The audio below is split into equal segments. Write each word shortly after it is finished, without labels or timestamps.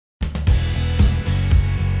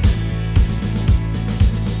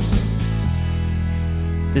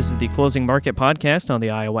This is the Closing Market Podcast on the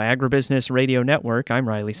Iowa Agribusiness Radio Network. I'm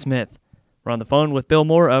Riley Smith. We're on the phone with Bill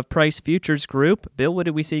Moore of Price Futures Group. Bill, what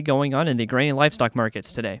did we see going on in the grain and livestock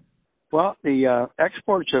markets today? Well, the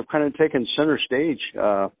exports have kind of taken center stage,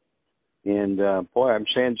 and boy, I'm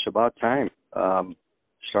saying it's about time.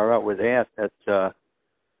 Start out with that.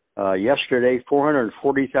 Yesterday,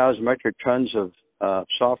 440,000 metric tons of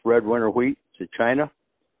soft red winter wheat to China.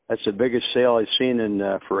 That's the biggest sale I've seen in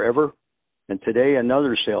forever. And today,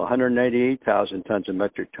 another sale, 198,000 tons of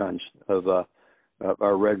metric tons of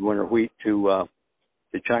our red winter wheat to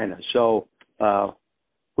China. So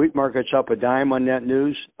wheat market's up a dime on that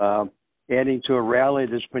news, adding to a rally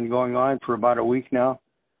that's been going on for about a week now.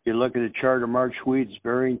 If you look at the chart of March wheat, it's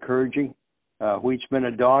very encouraging. Wheat's been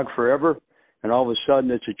a dog forever, and all of a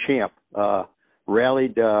sudden it's a champ. It's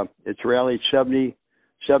rallied 70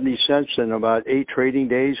 cents in about 8 trading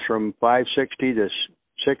days from 560 to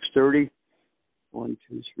 630. 1,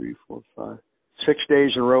 2, 3, 4, 5. 6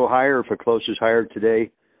 days in a row higher if it closes higher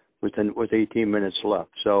today with 18 minutes left.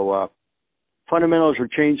 So fundamentals are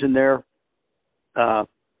changing there. There's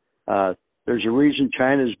a reason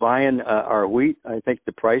China's buying our wheat. I think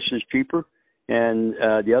the price is cheaper. And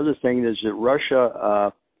the other thing is that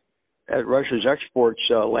Russia's exports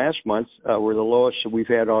last month were the lowest that we've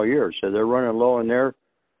had all year. So they're running low on their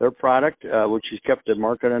product, which has kept the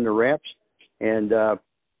market under wraps. And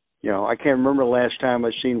I can't remember the last time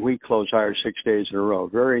I've seen wheat close higher 6 days in a row.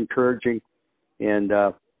 Very encouraging, and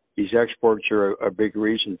these exports are a big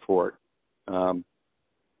reason for it.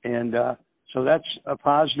 So that's a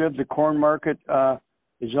positive. The corn market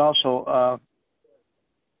is also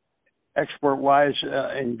export-wise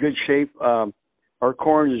in good shape. Our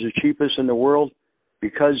corn is the cheapest in the world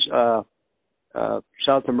because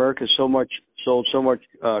South America sold so much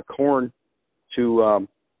corn to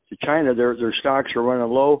China. Their stocks are running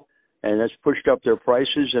low, and that's pushed up their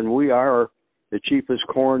prices, and we are the cheapest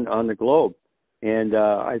corn on the globe. And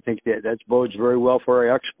I think that bodes very well for our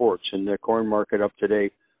exports, and the corn market up today,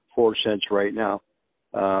 4 cents right now.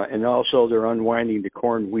 And also they're unwinding the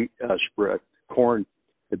corn-wheat spread, the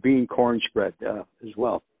bean-corn spread as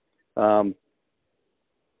well. The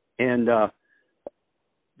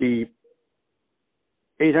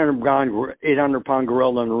 800-pound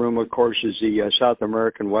gorilla in the room, of course, is the South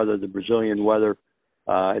American weather, the Brazilian weather.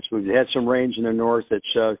 We've had some rains in the north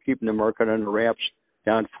that's keeping the market under wraps,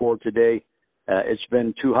 down 4 today. It's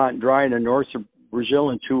been too hot and dry in the north of Brazil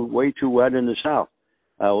and way too wet in the south.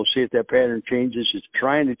 We'll see if that pattern changes. It's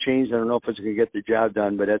trying to change. I don't know if it's going to get the job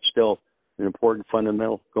done, but that's still an important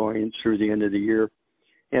fundamental going through the end of the year.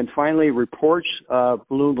 And finally, reports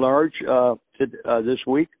ballooned large this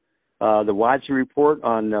week. The WASDE report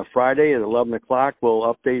on Friday at 11 o'clock will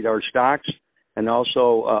update our stocks and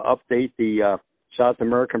also update the South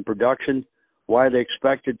American production. Why they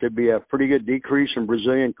expect it to be a pretty good decrease in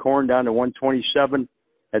Brazilian corn down to 127.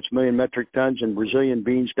 That's million metric tons, and Brazilian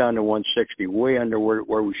beans down to 160, way under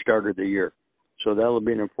where we started the year. So that'll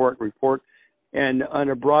be an important report. And on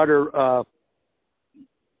a broader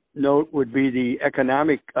note would be the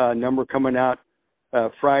economic number coming out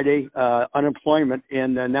Friday. Unemployment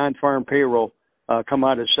and non-farm payroll come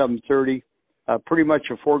out at 7:30. Pretty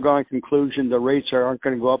much a foregone conclusion. The rates aren't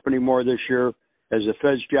going to go up anymore this year, as the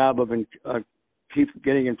Fed's job of keep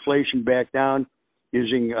getting inflation back down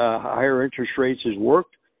using higher interest rates has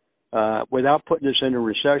worked. Without putting us in a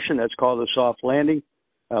recession, that's called a soft landing.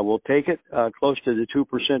 We'll take it close to the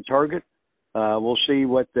 2% target. We'll see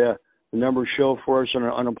what the numbers show for us on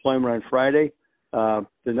unemployment on Friday. The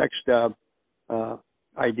next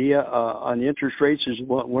idea on the interest rates is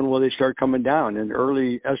when will they start coming down? And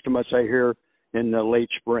early estimates I hear in the late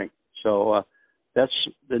spring. So that's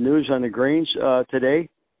the news on the grains today.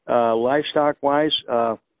 Livestock-wise,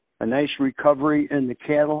 a nice recovery in the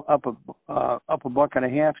cattle, up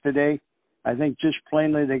 $1.50 today. I think just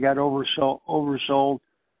plainly they got oversold.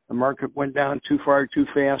 The market went down too far, too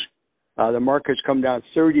fast. The market's come down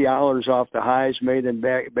 $30 off the highs made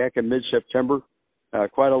back in mid-September.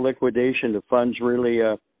 Quite a liquidation. The funds really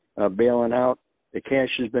bailing out. The cash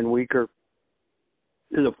has been weaker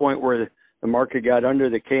to the point where the market got under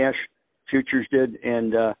the cash. Futures did,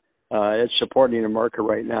 and it's supporting the market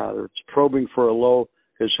right now. It's probing for a low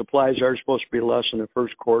because supplies are supposed to be less in the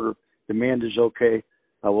first quarter. Demand is okay.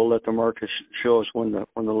 We'll let the market show us when the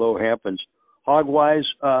low happens. Hog-wise,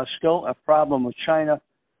 still a problem with China.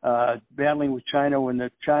 Battling with China. When the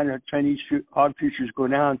Chinese hog futures go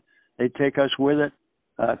down, they take us with it.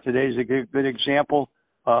 Today's a good example.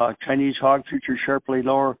 Chinese hog futures sharply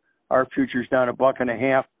lower. Our futures down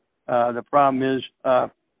 $1.50. The problem is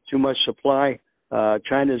too much supply.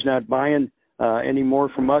 China's not buying any more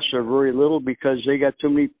from us or very little because they got too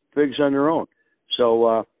many pigs on their own.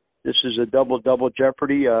 So this is a double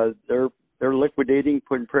jeopardy. They're liquidating,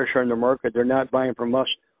 putting pressure on the market. They're not buying from us,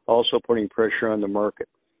 also putting pressure on the market.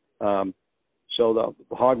 So the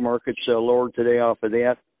hog market's lower today off of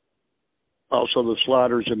that. Also, the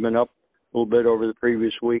slaughters have been up a little bit over the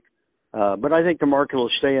previous week. But I think the market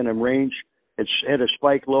will stay in a range. It's had a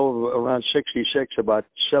spike low of around 66 about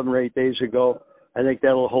 7 or 8 days ago. I think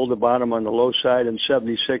that'll hold the bottom on the low side and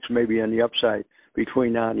 76 maybe on the upside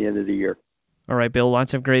between now and the end of the year. All right, Bill,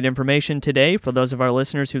 lots of great information today. For those of our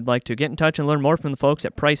listeners who'd like to get in touch and learn more from the folks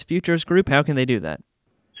at Price Futures Group, how can they do that?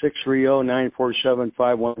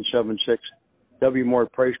 630-947-5176.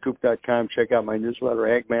 WMorePriceGroup.com. Check out my newsletter,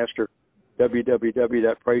 Agmaster,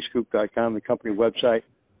 www.pricegroup.com, the company website.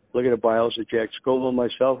 Look at the bios of Jack Scoville and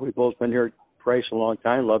myself. We've both been here at Price a long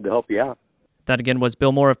time. Love to help you out. That again was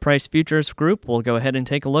Bill Moore of Price Futures Group. We'll go ahead and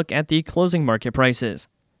take a look at the closing market prices.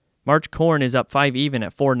 March corn is up 5 even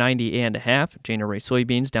at $4.90 and a half. January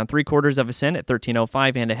soybeans down 3/4 cent at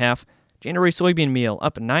 $13.05 and a half. January soybean meal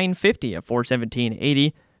up $9.50 at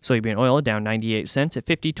 $4.17.80. Soybean oil down 98 cents at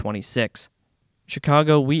 $50.26.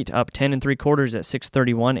 Chicago wheat up 10 3/4 at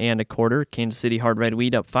 $6.31 and a quarter. Kansas City hard red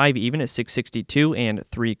wheat up 5 even at $6.62 and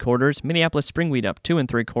 3/4. Minneapolis spring wheat up 2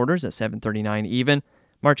 3/4 at $7.39 even.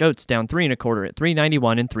 March oats down 3 1/4 at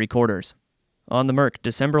 $3.91 and 3/4. On the Merc,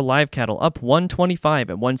 December live cattle up 125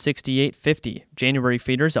 at 168.50. January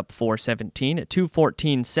feeders up 417 at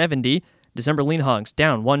 214.70. December lean hogs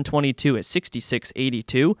down 122 at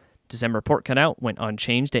 66.82. December pork cutout went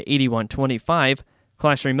unchanged at 81.25.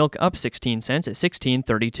 Class 3 milk up 16 cents at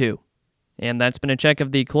 16.32. And that's been a check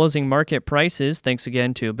of the closing market prices. Thanks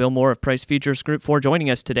again to Bill Moore of Price Futures Group for joining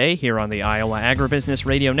us today here on the Iowa Agribusiness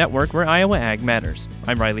Radio Network, where Iowa Ag matters.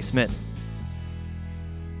 I'm Riley Smith.